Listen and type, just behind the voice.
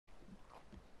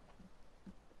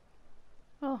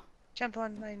Jump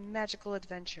on my magical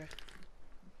adventure.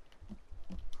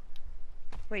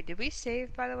 Wait, did we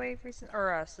save, by the way,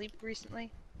 sleep recently?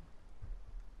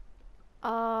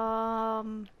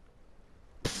 What?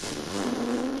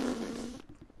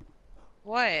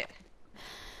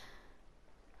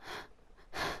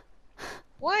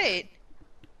 What?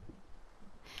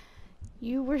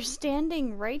 You were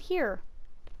standing right here,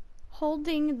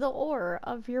 holding the oar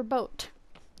of your boat.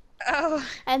 Oh.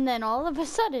 And then all of a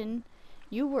sudden,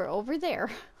 you were over there.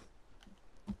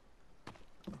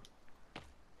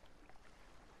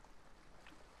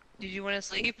 Did you want to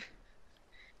sleep?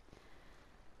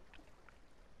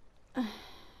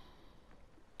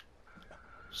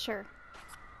 Sure.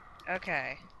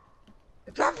 Okay.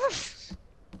 I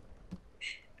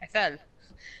fell.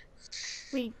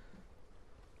 We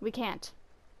can't.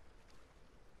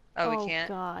 Oh, we can't?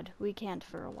 God, we can't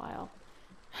for a while.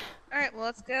 Alright, well,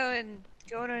 let's go and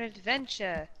go on an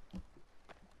adventure.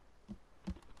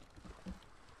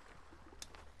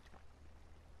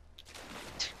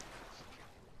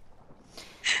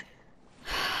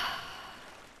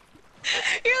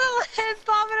 Your little head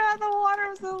popping out of the water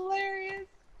was hilarious.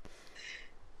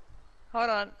 Hold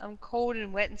on, I'm cold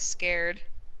and wet and scared.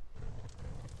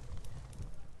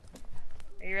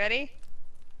 Are you ready?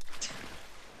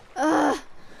 Ugh.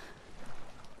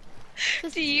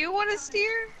 Do you want to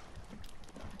steer?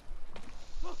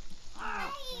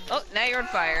 Oh, now you're on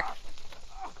fire.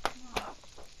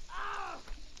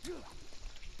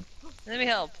 Let me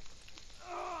help.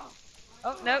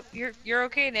 Oh, nope, you're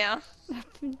okay now.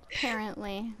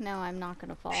 Apparently. No, I'm not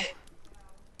gonna fall.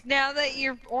 Now that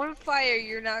you're on fire,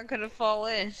 you're not gonna fall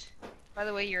in. By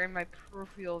the way, you're in my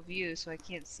peripheral view, so I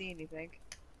can't see anything.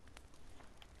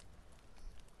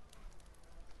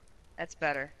 That's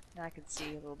better. Now I can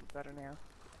see a little bit better now.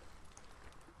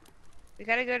 We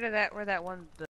gotta go to where that one